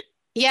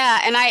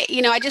 Yeah, and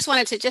I just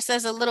wanted to, just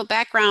as a little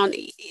background,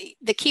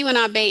 the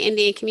Keweenaw Bay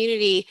Indian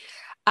Community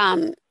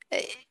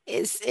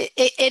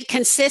it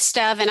consists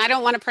of, and I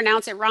don't want to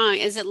pronounce it wrong,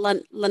 is it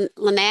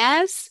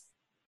Lanaz?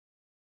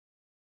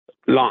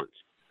 Lawns.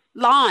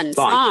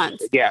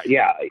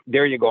 Yeah.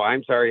 There you go.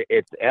 I'm sorry.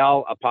 It's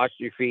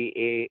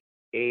L''A''N''S''E.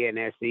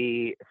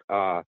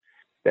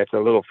 That's a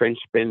little French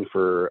spin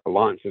for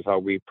Lawns is how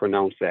we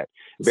pronounce that.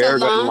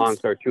 Baraga and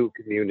Lawns are two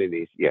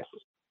communities. Yes.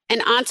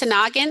 And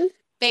Ontonagon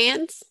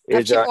bands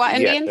of Chippewa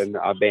Indians? Yes, and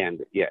a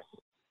band. Yes.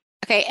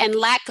 Okay. And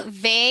Lac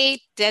View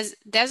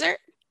Desert?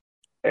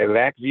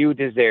 Lac View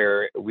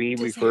Desert, we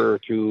refer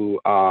to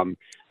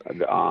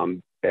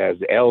as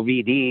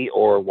LVD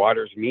or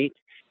Waters Meet.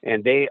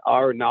 and they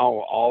are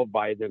now all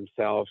by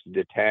themselves,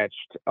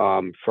 detached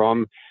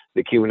from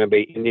the Keweenaw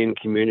Bay Indian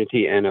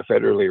community and a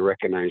federally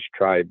recognized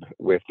tribe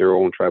with their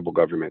own tribal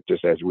government,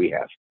 just as we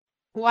have.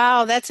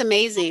 Wow, that's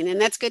amazing, and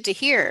that's good to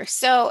hear.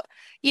 So,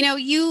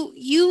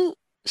 you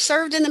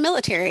served in the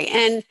military,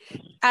 and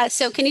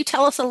so can you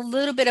tell us a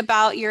little bit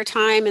about your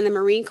time in the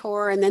Marine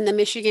Corps and then the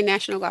Michigan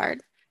National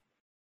Guard?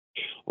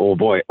 Oh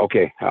boy.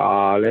 Okay.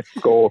 Let's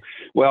go.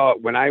 Well,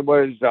 when I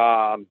was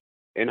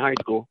in high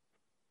school,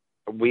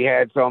 we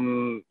had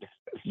some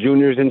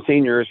juniors and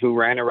seniors who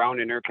ran around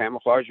in their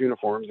camouflage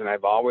uniforms, and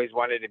I've always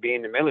wanted to be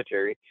in the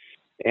military.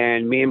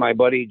 And me and my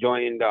buddy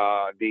joined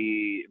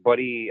the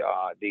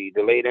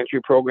delayed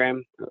entry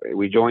program.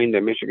 We joined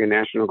the Michigan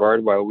National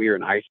Guard while we were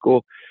in high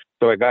school.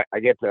 So I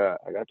got to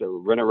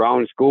run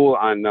around school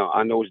on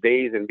those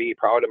days and be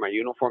proud of my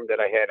uniform that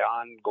I had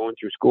on going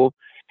through school.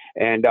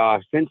 And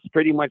since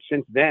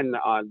then,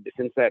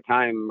 since that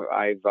time,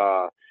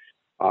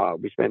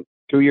 we spent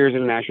 2 years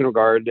in the National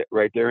Guard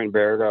right there in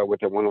Baraga with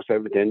the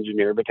 107th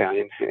Engineer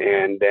Battalion.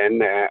 And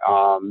then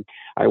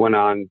I went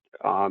on,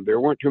 there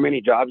weren't too many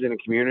jobs in the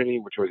community,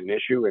 which was an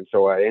issue. And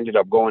so I ended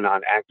up going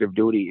on active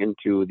duty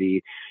into the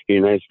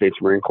United States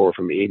Marine Corps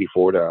from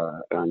 84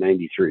 to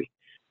 93.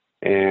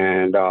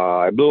 And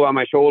I blew on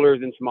my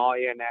shoulders in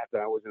Somalia, and that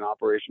I was in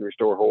Operation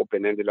Restore Hope,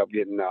 and ended up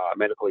getting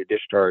medically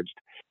discharged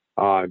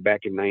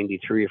back in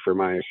 93 for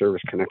my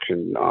service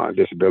connection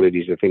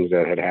disabilities, the things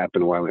that had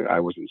happened while I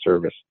was in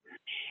service.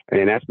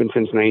 And that's been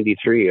since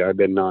 93. I've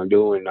been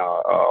doing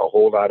a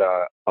whole lot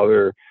of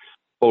other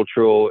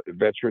cultural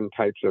veteran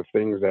types of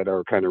things that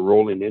are kind of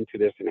rolling into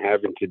this and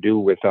having to do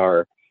with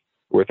our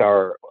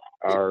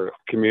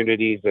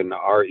communities and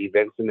our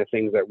events and the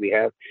things that we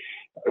have.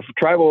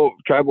 Tribal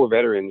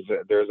veterans,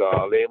 there's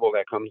a label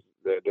that comes,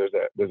 there's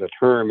a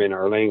term in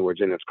our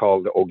language, and it's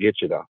called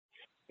Ogichida.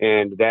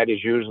 And that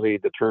is usually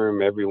the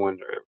term everyone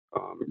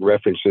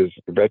references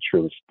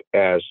veterans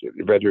as.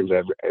 Veterans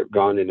have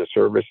gone into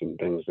service and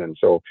things. And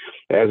so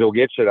as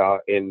Ogichida,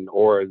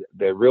 or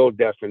the real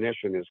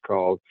definition is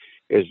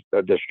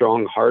the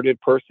strong-hearted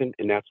person,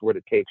 and that's what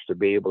it takes to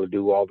be able to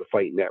do all the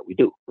fighting that we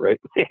do,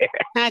 right?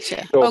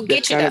 Gotcha. So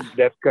Ogichida.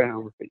 that's kind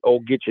of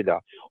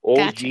Ogichida.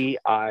 Gotcha.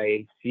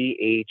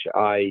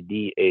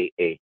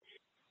 Ogichida.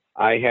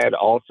 I had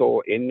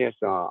also in this,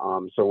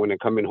 so when I'm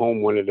coming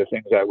home, one of the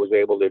things I was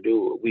able to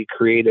do, we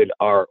created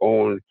our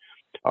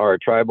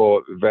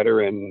tribal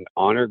veteran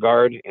honor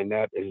guard, and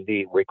that is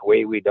the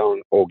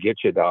Wikwewidown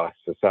Ogichida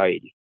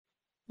Society.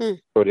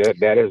 So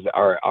that is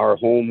our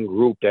home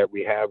group that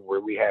we have,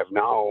 where we have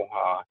now,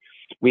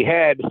 we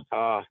had,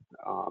 a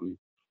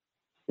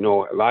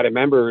lot of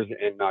members,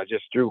 and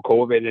just through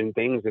COVID and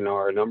things, and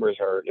our numbers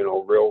are,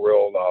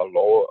 real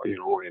low,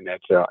 and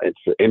that's it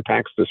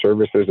impacts the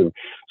services and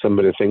some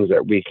of the things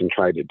that we can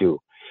try to do.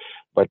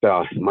 But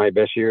my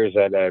best years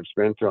that I've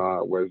spent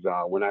was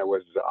when I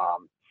was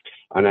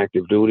on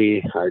active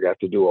duty. I got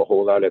to do a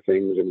whole lot of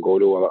things and go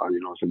to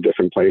some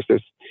different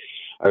places.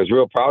 I was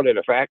real proud of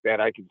the fact that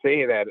I could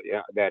say that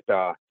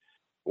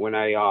when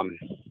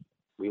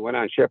we went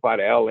on ship out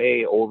of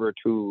LA over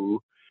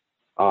to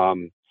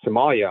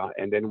Somalia,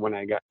 and then when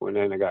I got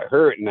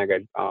hurt and I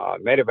got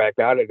medevaced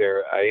out of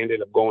there, I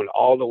ended up going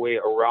all the way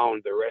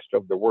around the rest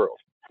of the world.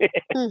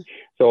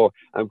 So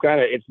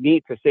it's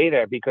neat to say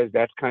that, because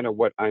that's kind of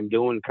what I'm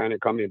doing, kind of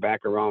coming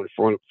back around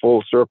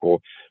full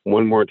circle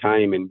one more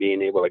time and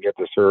being able to get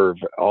to serve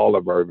all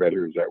of our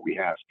veterans that we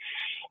have.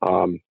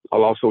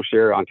 I'll also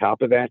share on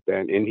top of that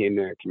in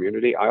the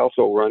community, I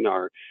also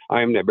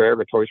I am the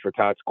Baraga Toys for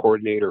Tots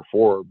coordinator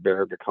for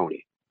Baraga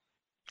County.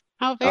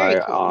 Oh, very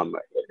cool.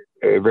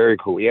 Very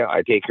cool. Yeah,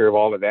 I take care of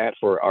all of that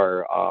for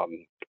our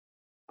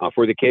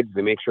for the kids,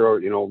 to make sure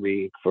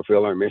we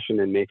fulfill our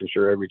mission and making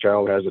sure every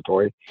child has a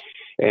toy.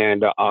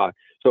 And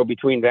so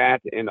between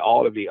that and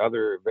all of the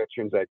other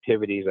veterans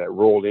activities that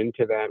rolled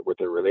into that with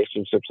the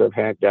relationships I've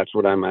had, that's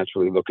what I'm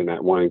actually looking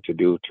at wanting to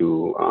do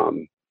to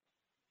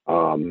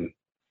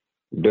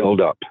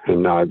build up.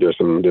 And there's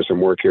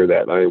some work here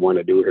that I want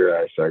to do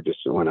here. So I just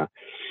want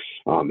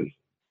to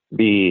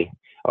be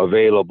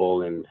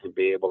available and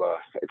be able to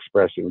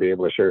express and be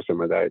able to share some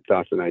of that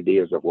thoughts and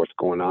ideas of what's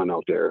going on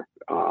out there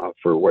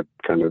for what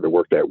kind of the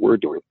work that we're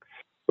doing.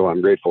 So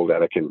I'm grateful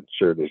that I can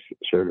share this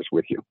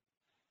with you.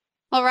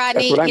 Well,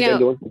 Rodney, that's what I've been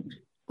doing.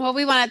 Well,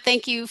 we want to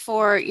thank you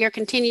for your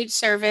continued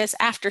service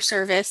after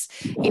service,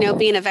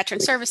 being a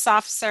veteran service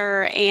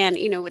officer and,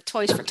 with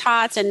Toys for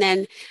Tots, and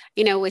then,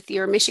 with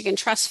your Michigan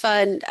Trust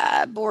Fund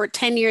board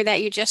tenure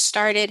that you just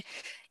started.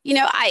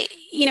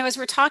 As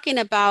we're talking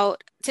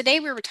about today,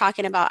 we were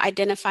talking about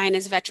identifying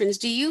as veterans.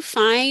 Do you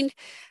find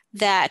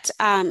that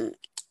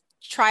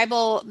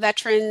tribal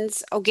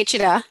veterans,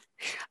 Ogichida,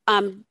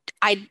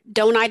 I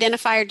don't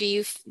identify, or do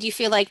you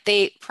feel like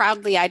they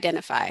proudly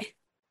identify?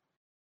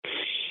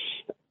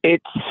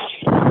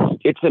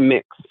 It's a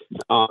mix.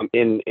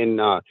 In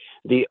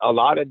a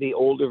lot of the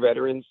older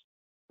veterans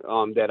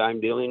that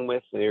I'm dealing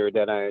with, there is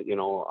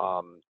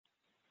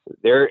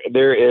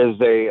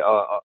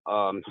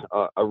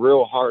a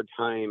real hard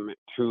time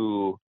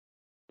to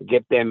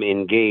get them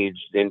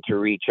engaged and to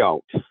reach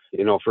out.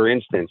 You know, for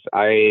instance,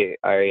 I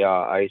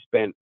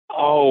spent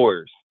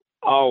hours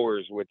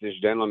with this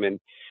gentleman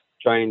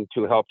trying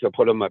to help to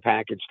put him a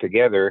package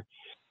together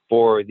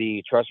for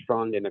the trust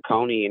fund and the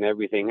county and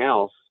everything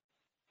else.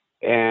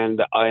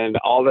 And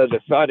all of a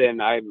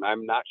sudden,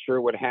 I'm not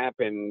sure what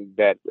happened,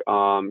 that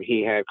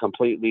he had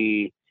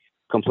completely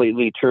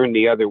turned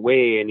the other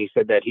way, and he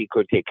said that he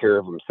could take care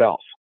of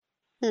himself.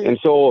 And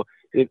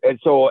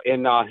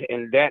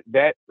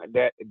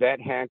that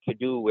had to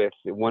do with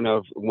one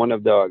of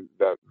the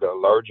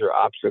larger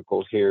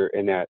obstacles here,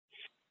 in that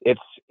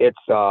it's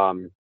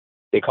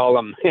they call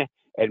them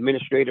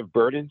administrative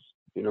burdens.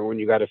 You know, when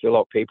you got to fill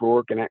out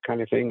paperwork and that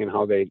kind of thing, and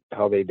how they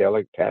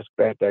delegate task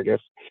that, I guess.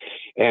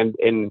 And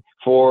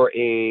for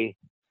a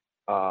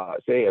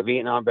say a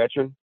Vietnam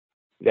veteran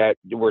that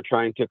we're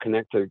trying to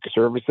connect to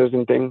services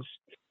and things,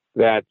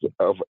 that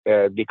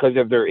because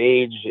of their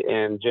age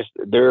and just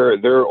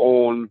their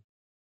own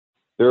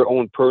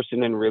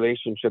person and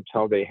relationships,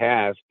 how they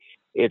have,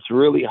 it's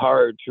really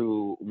hard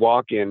to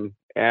walk in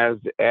as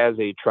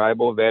a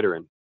tribal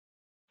veteran.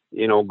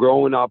 You know,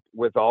 growing up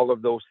with all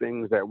of those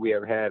things that we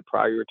have had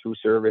prior to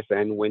service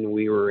and when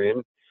we were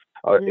in,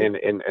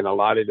 and a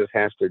lot of this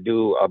has to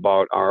do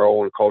about our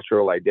own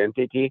cultural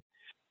identity,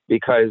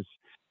 because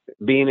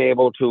being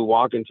able to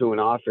walk into an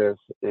office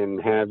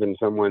and having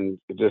someone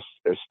just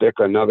stick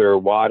another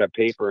wad of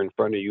paper in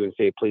front of you and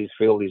say, please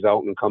fill these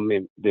out and come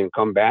in, then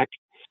come back,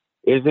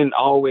 isn't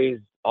always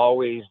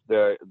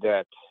the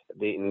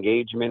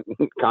engagement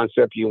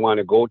concept you want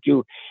to go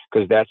to,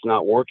 because that's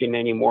not working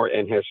anymore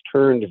and has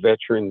turned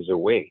veterans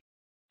away.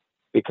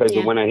 Because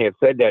when I had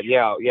said that,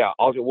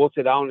 we'll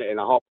sit down and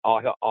I'll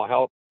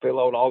help fill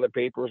out all the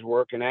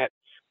paperwork and that.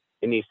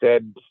 And he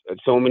said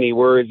so many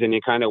words, and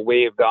he kind of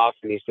waved off,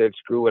 and he said,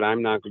 screw it,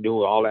 I'm not going to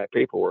do all that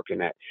paperwork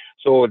and that.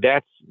 So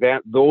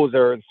those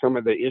are some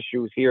of the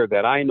issues here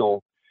that I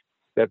know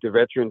that the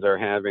veterans are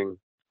having.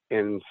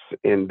 And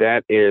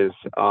that is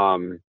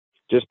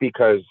just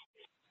because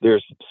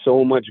there's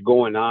so much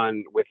going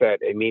on with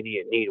that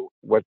immediate need,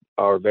 what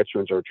our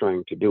veterans are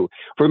trying to do.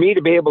 For me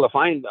to be able to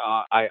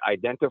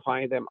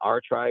identify them,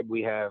 our tribe,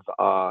 we have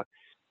all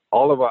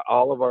of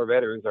our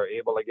veterans are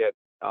able to get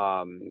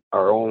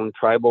our own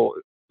tribal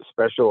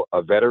special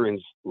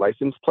veterans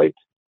license plate.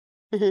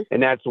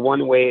 And that's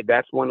one way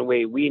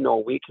we know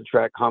we can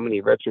track how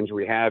many veterans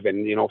we have.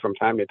 And, you know, from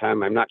time to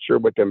time, I'm not sure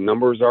what the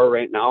numbers are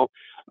right now.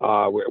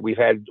 We've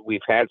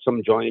had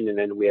some join, and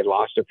then we had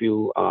lost a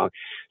few.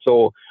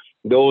 So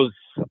those,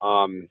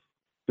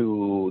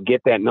 to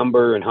get that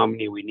number and how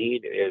many we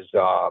need is,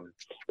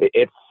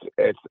 it's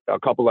a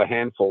couple of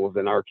handfuls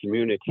in our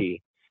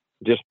community,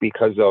 just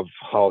because of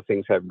how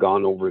things have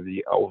gone over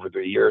the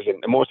years.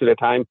 And most of the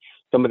time,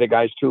 some of the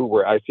guys too,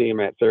 where I see them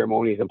at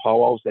ceremonies and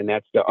powwows, and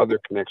that's the other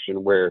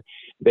connection where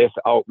this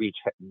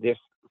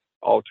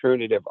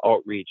alternative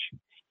outreach,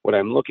 what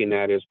I'm looking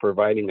at is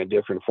providing a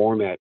different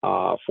format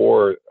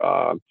for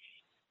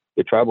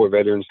the tribal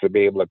veterans to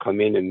be able to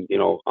come in and, you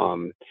know,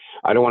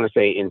 I don't want to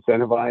say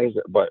incentivize,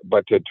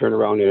 but to turn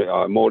around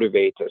and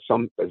motivate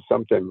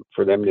something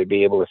for them to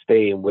be able to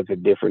stay with a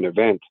different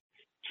event.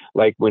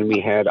 Like when we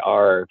had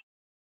our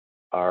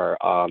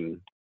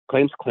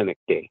claims clinic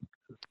day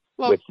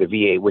with the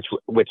VA,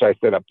 which I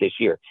set up this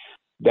year.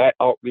 That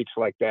outreach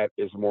like that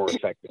is more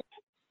effective.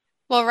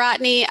 Well,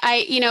 Rodney,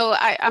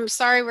 I'm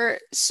sorry we're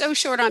so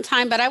short on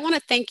time, but I want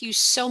to thank you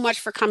so much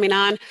for coming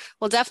on.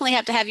 We'll definitely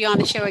have to have you on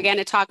the show again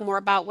to talk more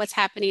about what's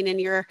happening in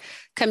your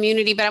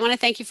community. But I want to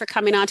thank you for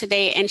coming on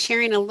today and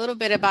sharing a little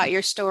bit about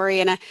your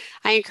story. And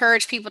I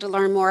encourage people to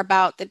learn more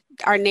about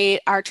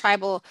our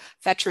tribal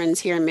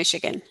veterans here in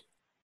Michigan.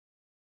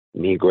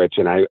 Me,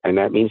 Gretchen, and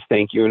that means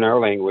thank you in our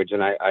language.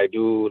 And I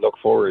do look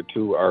forward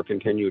to our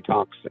continued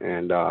talks.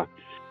 And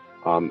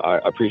I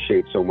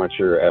appreciate so much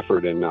your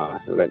effort in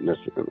letting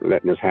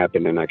this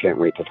happen, and I can't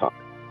wait to talk.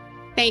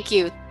 Thank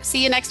you.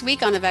 See you next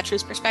week on The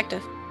Veterans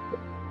Perspective.